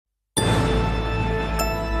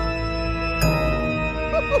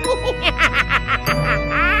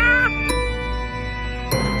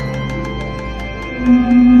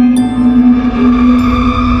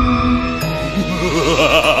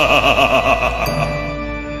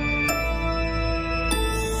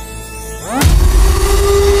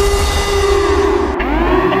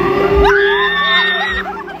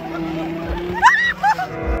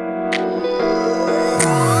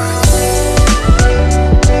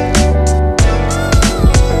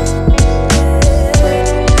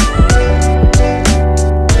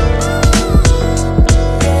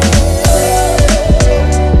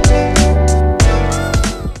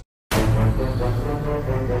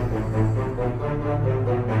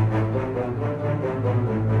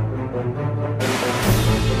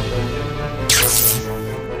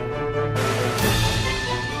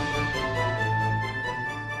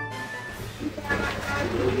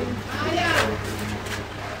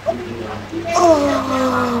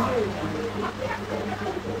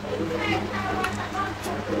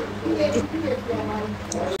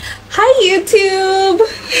Hi YouTube!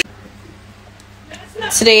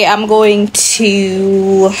 Today I'm going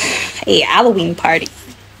to a Halloween party.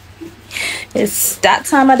 It's that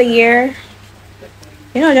time of the year.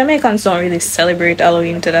 You know, Jamaicans don't really celebrate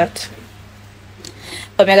Halloween to that.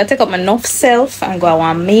 But I'm gonna take up my enough self and go to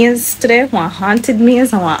one maze today, one haunted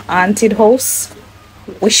maze and one haunted house.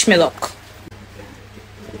 Wish me luck.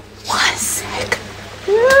 1 sec.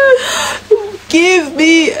 Give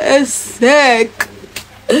me a sec.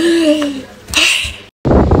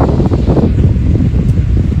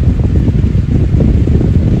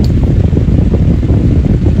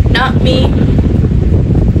 Not me.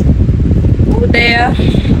 Over there.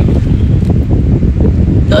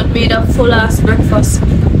 Don't made a full ass breakfast.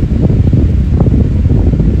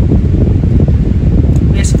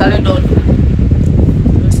 Basically done.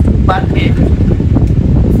 Just two pancakes.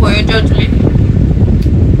 Before you judge me.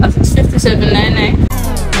 That's 57.99.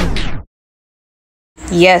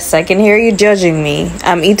 Yes, I can hear you judging me.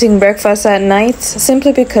 I'm eating breakfast at night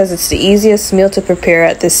simply because it's the easiest meal to prepare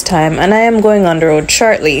at this time, and I am going on the road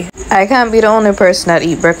shortly. I can't be the only person that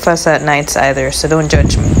eat breakfast at nights either, so don't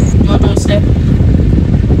judge me. No, don't say.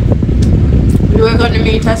 We were going to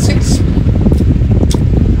meet at 6.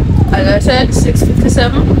 As I said,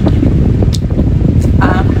 6:57.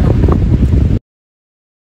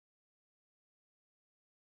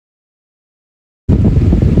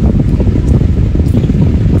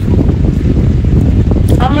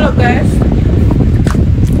 Look, guys.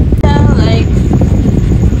 Yeah, like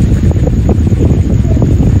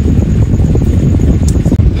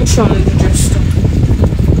I'm showing you just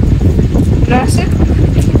that's it.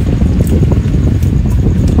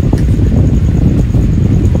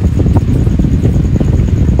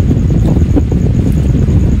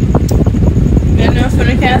 You know, if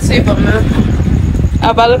you can't see, but I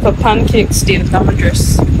have a little pancake still in my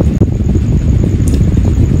dress.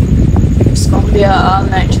 It's gonna be an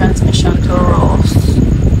all-night transmission to Ross.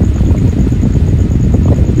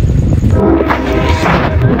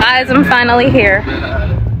 Guys, I'm finally here.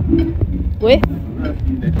 Wait.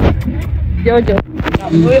 Jojo.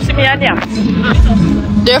 Where see me at there?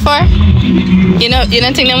 Therefore, you don't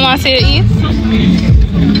think they want to see you eat?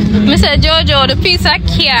 I said, Jojo, the piece of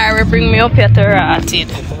care will bring me up here to Rotted.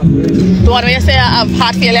 The one where you say I have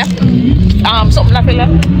heart failure? Something like that.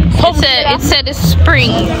 It said the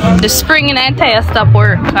spring in the entire stop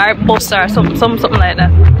work or bus or something like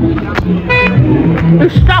that.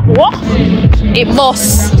 It stop what? It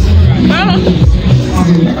bus.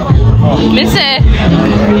 Me say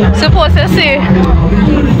suppose you see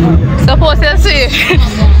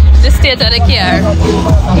the state of the car.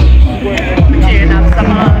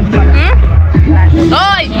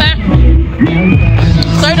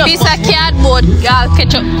 Piece of cardboard,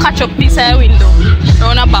 catch up piece of window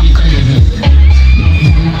round the back.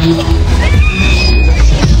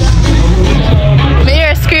 Me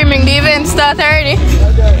hear screaming, the event start already.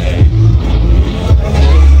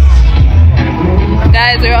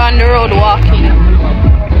 Guys, we're on the road walking.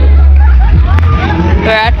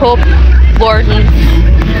 We're at Hope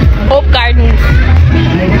Gardens.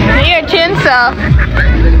 Me hear chainsaw.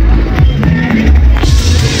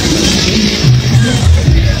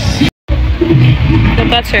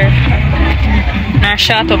 Look at her. Now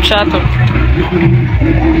shut up.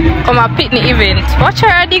 Come and picnic event. Watch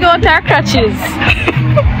her dig out her crutches.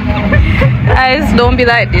 Guys, don't be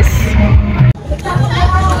like this.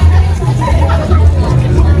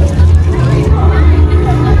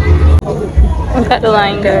 Look at the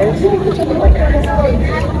line, guys.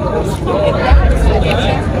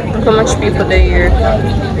 Look how much people there here.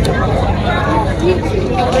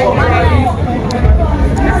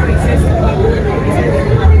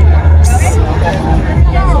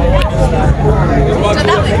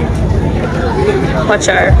 Watch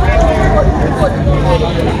her.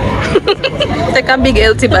 Take a big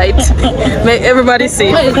healthy bite. Make everybody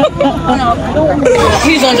see. Please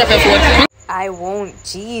don't drop your foot. I won't.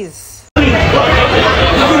 Jeez.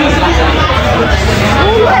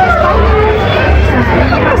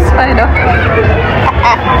 Spider.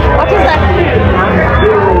 What is that?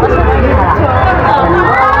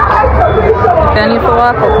 Then you have to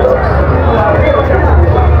walk up.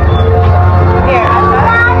 Here.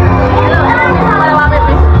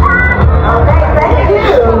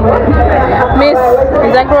 Miss,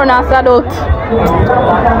 is a grown-ass adult.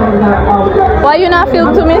 Why you not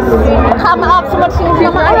film to miss? Come up so much things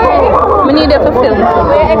in my head. We need you to film.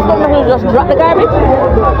 Where expect me to just drop the garbage?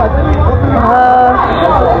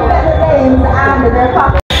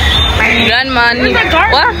 Grandma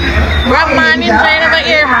what? Grandma ninja in my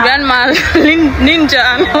ear. Grandma ninja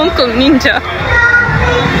and Uncle ninja.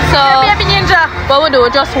 So Baby ninja. what we do? We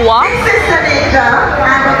just walk.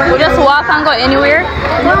 We just walk and go anywhere.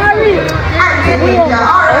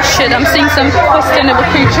 Oh shit! I'm seeing some questionable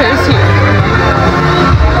creatures here.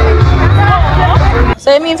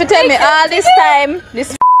 So you mean to tell me all this time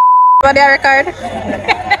this for the record?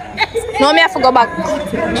 No, me have to go back.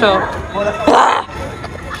 Sure.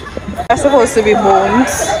 They're supposed to be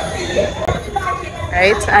bones,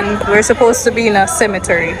 right? And we're supposed to be in a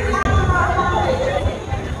cemetery.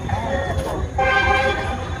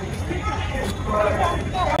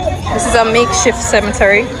 This is a makeshift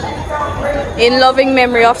cemetery in loving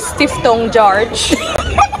memory of Stiff Tongue George.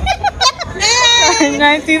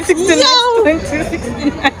 1969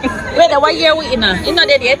 2069. Wait, what year we in? It's not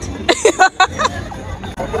dead yet.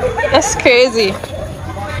 That's crazy.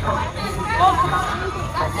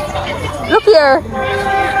 Look here.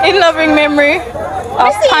 In loving memory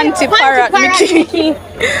of Panty Parrot Mickey.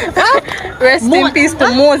 Rest in peace to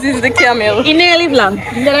Moses the camel. In there live long.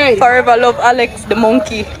 Forever love Alex the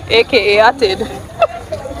monkey, aka Atted.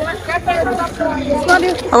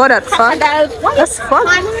 Oh, that's fun. That's fun.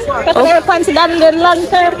 Oh. Fancy that little long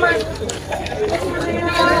term.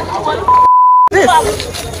 This.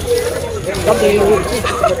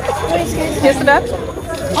 Yes, that?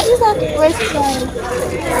 What is that? Where's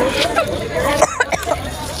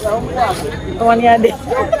the one you did?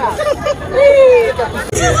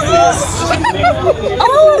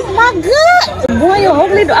 Oh my god! Boy, you're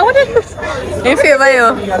ugly. I want to. In favor, you.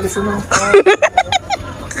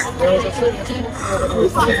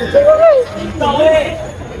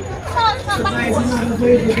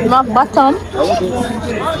 My bottom.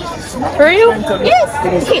 For you? Yes.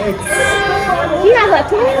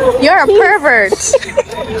 You're a pervert.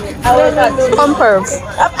 Come perv.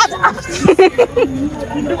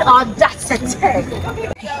 Oh, that's a tag.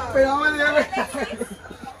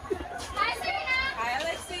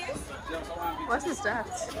 What is that?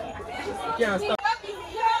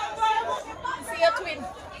 See your twin.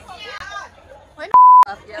 When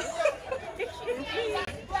up, yeah.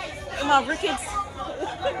 Come on, for kids.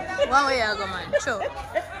 One way I go, man. Sure.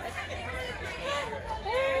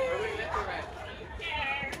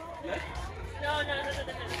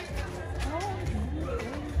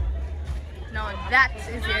 No, that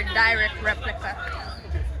is your direct replica.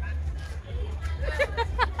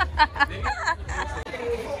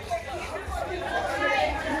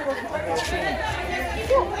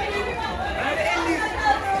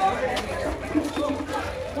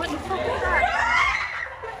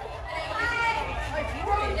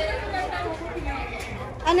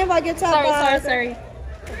 I never get up. Sorry.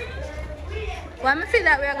 Why me feel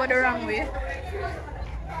that we are going the wrong way?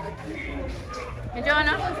 You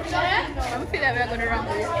Joanna? Why me feel that we are going the wrong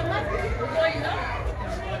way?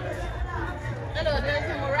 Hello, there is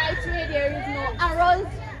no right way, there is no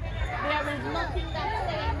arrows, there is nothing that's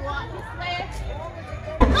saying what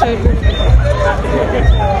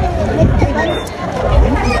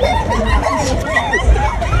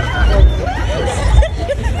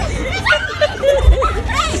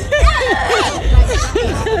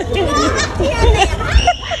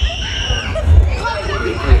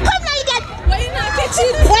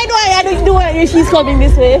Why do I have to do it? She's coming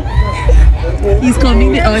this way. He's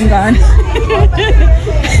coming. Oh, I'm gone.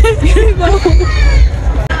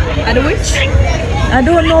 Are the witch? I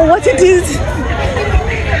don't know what it is.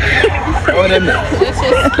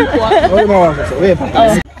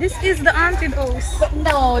 This is the haunted house.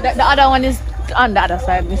 No, the other one is on the other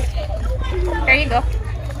side. There you go.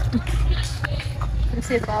 Let's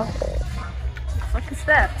see it, pal. What is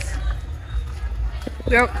that?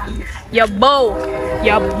 Your bow.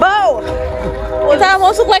 Your bow. It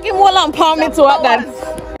almost look like it more than palm me to what then.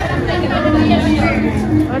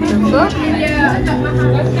 What the fuck?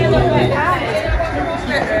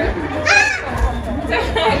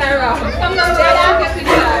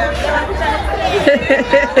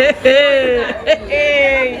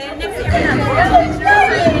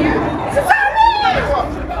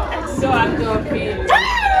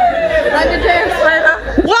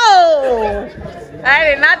 Whoa! I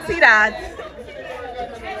did not see that.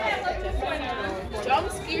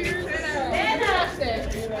 Jump scared.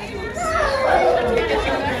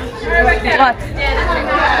 What?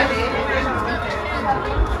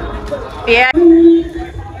 Yeah.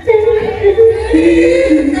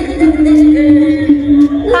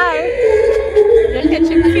 Hi. You're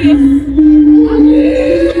catching fish.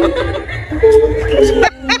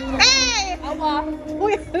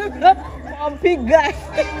 A big guy.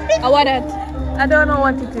 What that? I don't know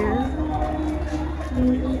what it is.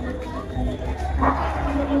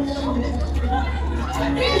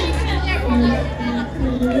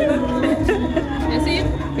 You see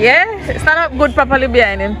him? Yeah, stand up good properly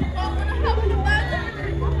behind him.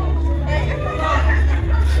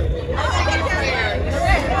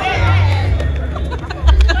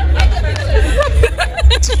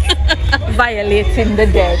 Violating the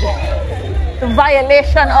dead. The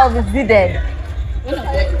violation of the dead. So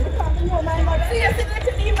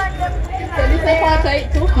this is part of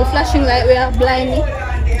it too. The flashing light we are blind me.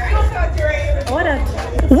 What a...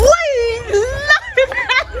 Wait!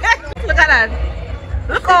 Look at that.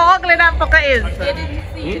 Look how ugly that fucker is. They didn't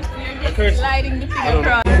see it. You're just sliding the thing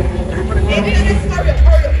across.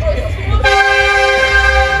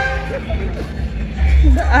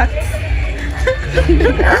 The axe.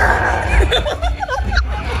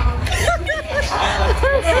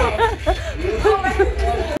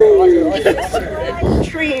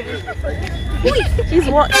 Tree. He's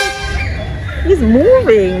what? He's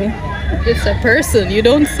moving. It's a person, you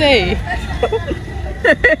don't say.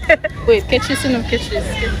 Wait, catch this and catch this.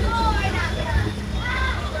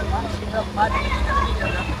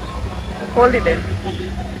 Hold it then.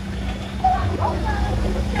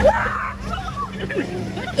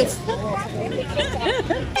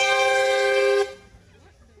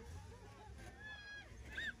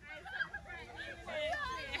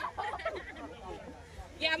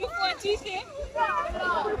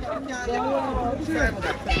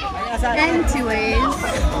 Anyways,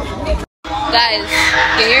 guys,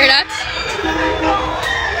 you hear that?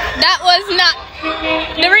 That was not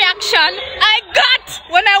the reaction I got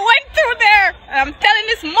when I went through there. I'm telling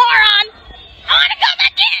this moron, I want to go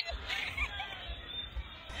back in.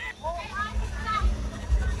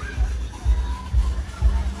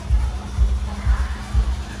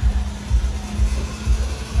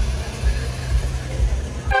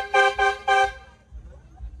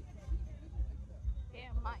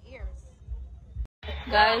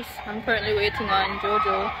 Guys, I'm currently waiting on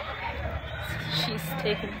Jojo. She's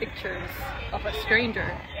taking pictures of a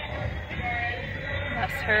stranger.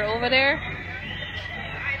 That's her over there.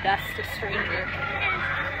 That's the stranger.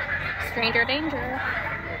 Stranger danger.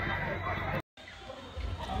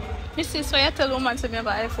 This is why I tell woman to me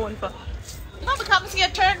about iPhone for. No, because you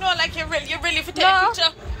turn on like you really for take No, a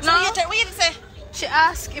picture. So no. what you say? She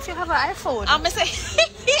asked if you have an iPhone. I'm gonna say,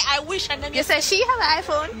 I wish and then You say she have an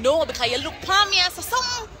iPhone? no, because you look palm me as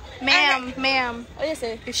something. Ma'am. What you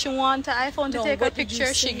say? If she want an iPhone to No, take a what did you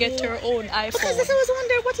picture, she say? get her own iPhone. Because I was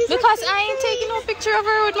wondering what is Because I ain't taking no picture of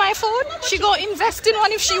her with my phone. She go invest in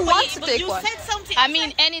one if she wants to but take you one. said something. I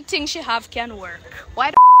mean, anything she have can work.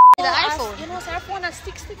 Why the iPhone? You know, so her phone has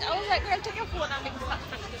stick. I was like, girl, take your phone and make it fast.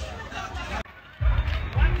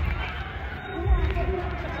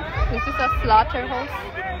 Is this a slaughterhouse?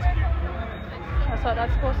 That's what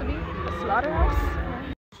that's supposed to be? A slaughterhouse?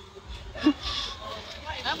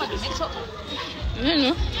 I don't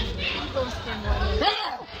know.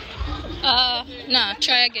 Nah,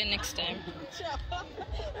 try again next time.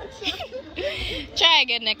 Try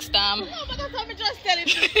again next time. No, but that's what I'm just telling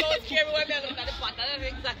you. Don't scare me when I look at the pot. That's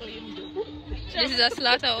exactly what you do. This is a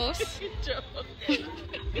slaughterhouse.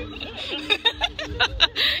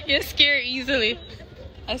 You're scared easily.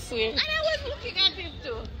 I swear. And I was looking at him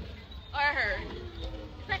too. Or her.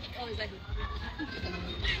 It's like, oh, it's like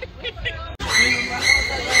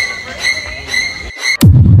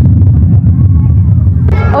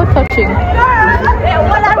Oh, touching.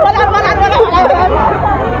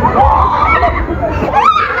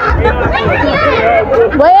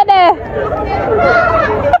 Where are they?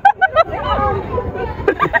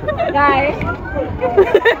 Guys.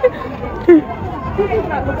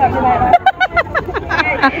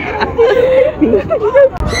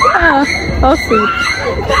 Oh,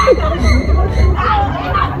 sweet.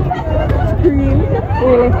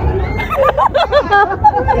 Really?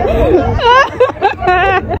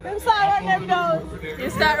 I'm sorry, them nose. You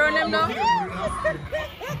start running them now?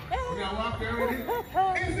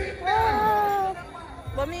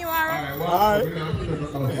 But me, you are. Bye.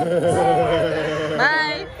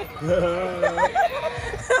 Bye.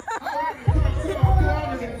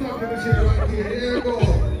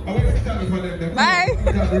 Bye.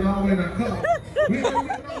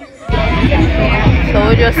 So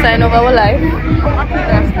we just sign over our life.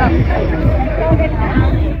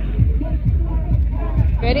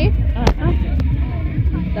 Ready?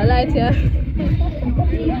 The light here.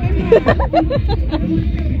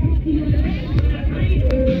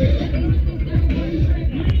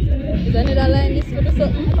 Is another line this for the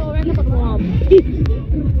something?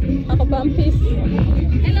 Ako pa ang piece.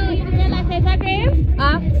 Hello, you feel like paper grave?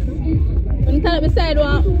 Axe. When you turn up beside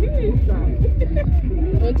one.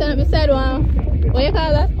 When you turn up beside one. What you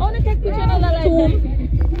call that? I want to take picture of the light. Tomb.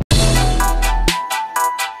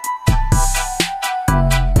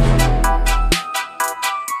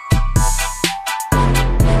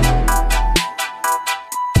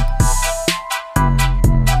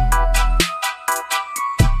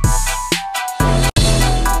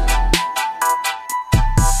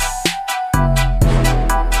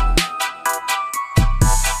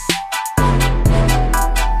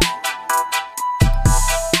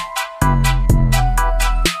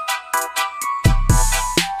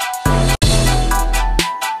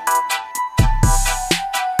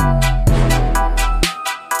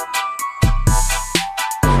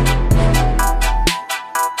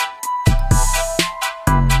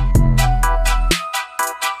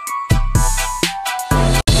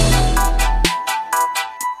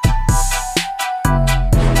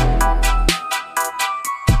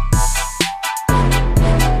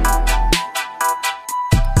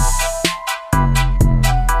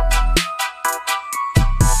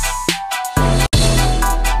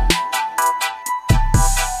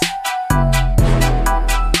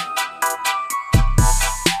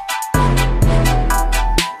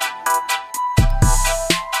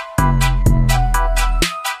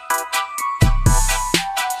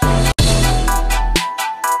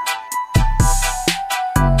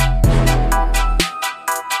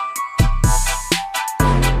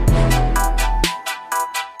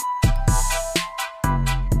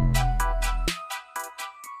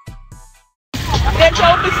 They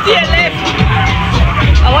told me stay left.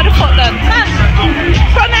 What the fuck that?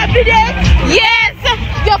 From that video? Yes!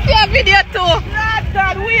 You see a video too. Not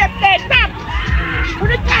that wait then. Tap. To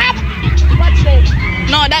the top. What's this?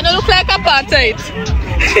 No, that don't look like apartheid.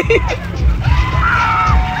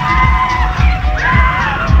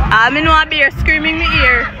 I know a bear screaming in my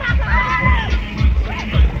ear.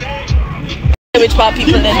 Which part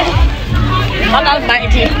people then? Man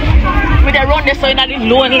almighty. With the run there so you're not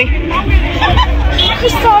lonely.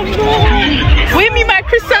 Cristiano. What you mean by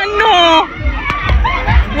Cristiano?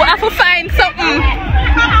 We have to find something.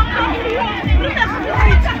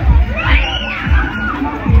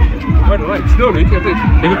 Right, slowly. They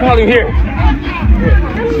can call him here.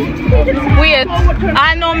 Wait,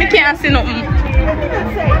 I know me can't see nothing.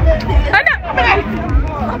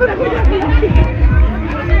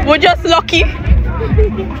 We're just lucky.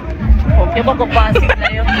 Okay, but go past it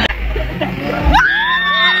now.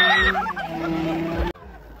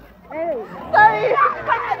 Sorry.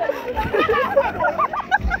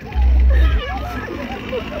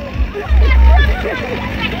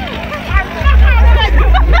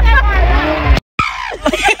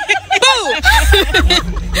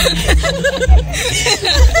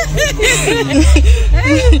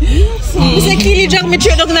 You say kill you drag me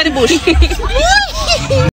straight down in the bush.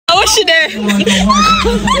 I wish you there.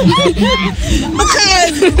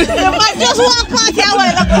 Because you might just walk past here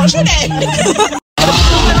while I push you there.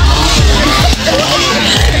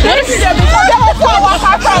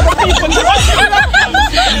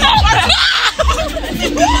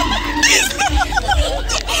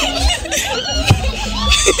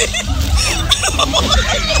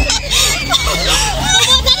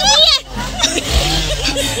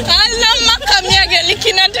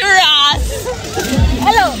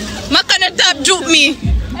 Hello. Makana tap juke me.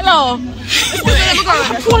 Hello.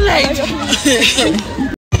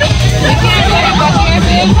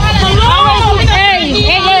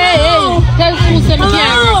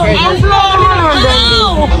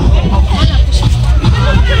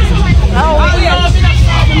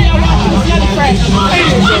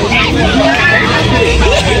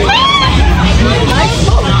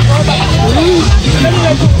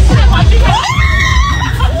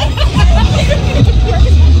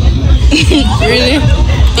 Really?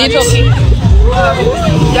 It's okay.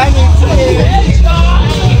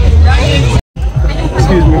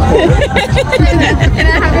 Excuse me. Can I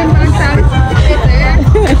have a fun sound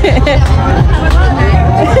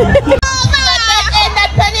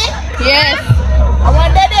That penny? Yes. I want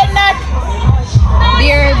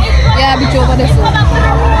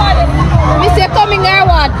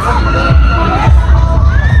So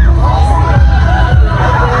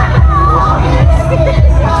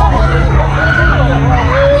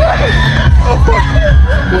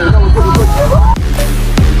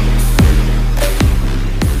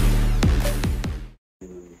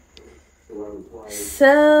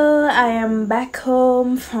I am back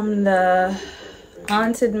home from the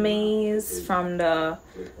haunted maze, from the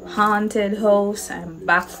haunted house. I'm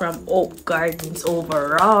back from Oak Gardens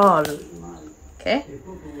overall. Okay,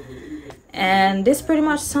 and this pretty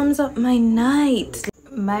much sums up my night.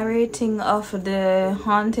 My rating of the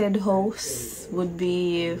haunted house would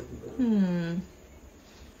be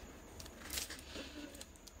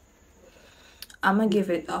I'm gonna give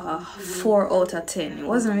it a 4 out of 10. It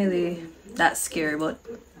wasn't really that scary, but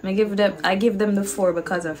I give them the 4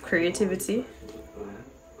 because of creativity.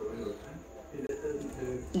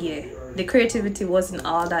 Yeah, the creativity wasn't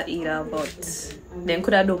all that either, but they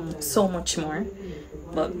could have done so much more,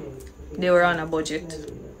 but they were on a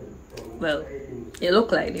budget. Well, it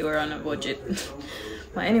looked like they were on a budget.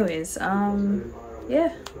 But anyways,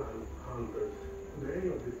 yeah,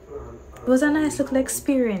 it was a nice little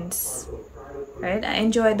experience, right? I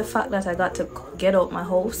enjoyed the fact that I got to get out my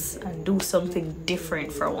house and do something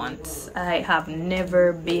different for once. I have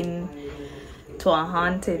never been to a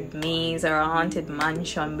haunted maze or a haunted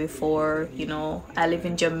mansion before. You know, I live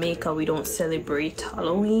in Jamaica. We don't celebrate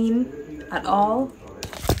Halloween at all.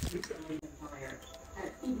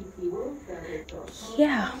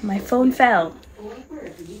 Yeah, my phone fell.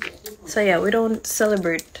 So yeah, we don't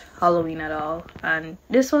celebrate Halloween at all, and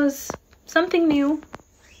this was something new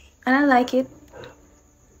and I like it.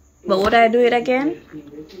 But would I do it again?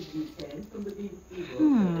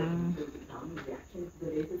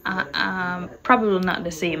 Probably not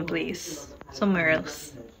the same place, somewhere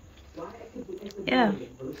else. Yeah.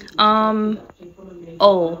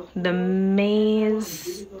 Oh, the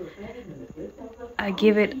maze, I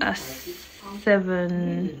give it a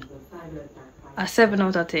 7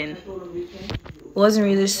 out of 10. Wasn't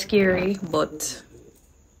really scary, but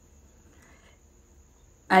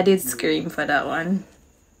I did scream for that one.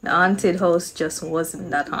 The haunted house just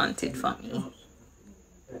wasn't that haunted for me.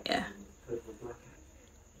 Yeah,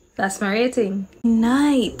 that's my rating.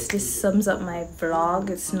 Night. This sums up my vlog.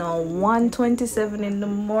 It's now 1:27 in the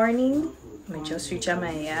morning. I just reached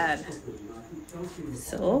my yard.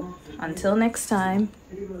 So until next time,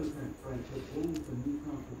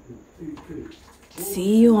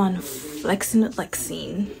 see you on Flexing with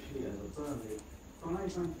Lexine.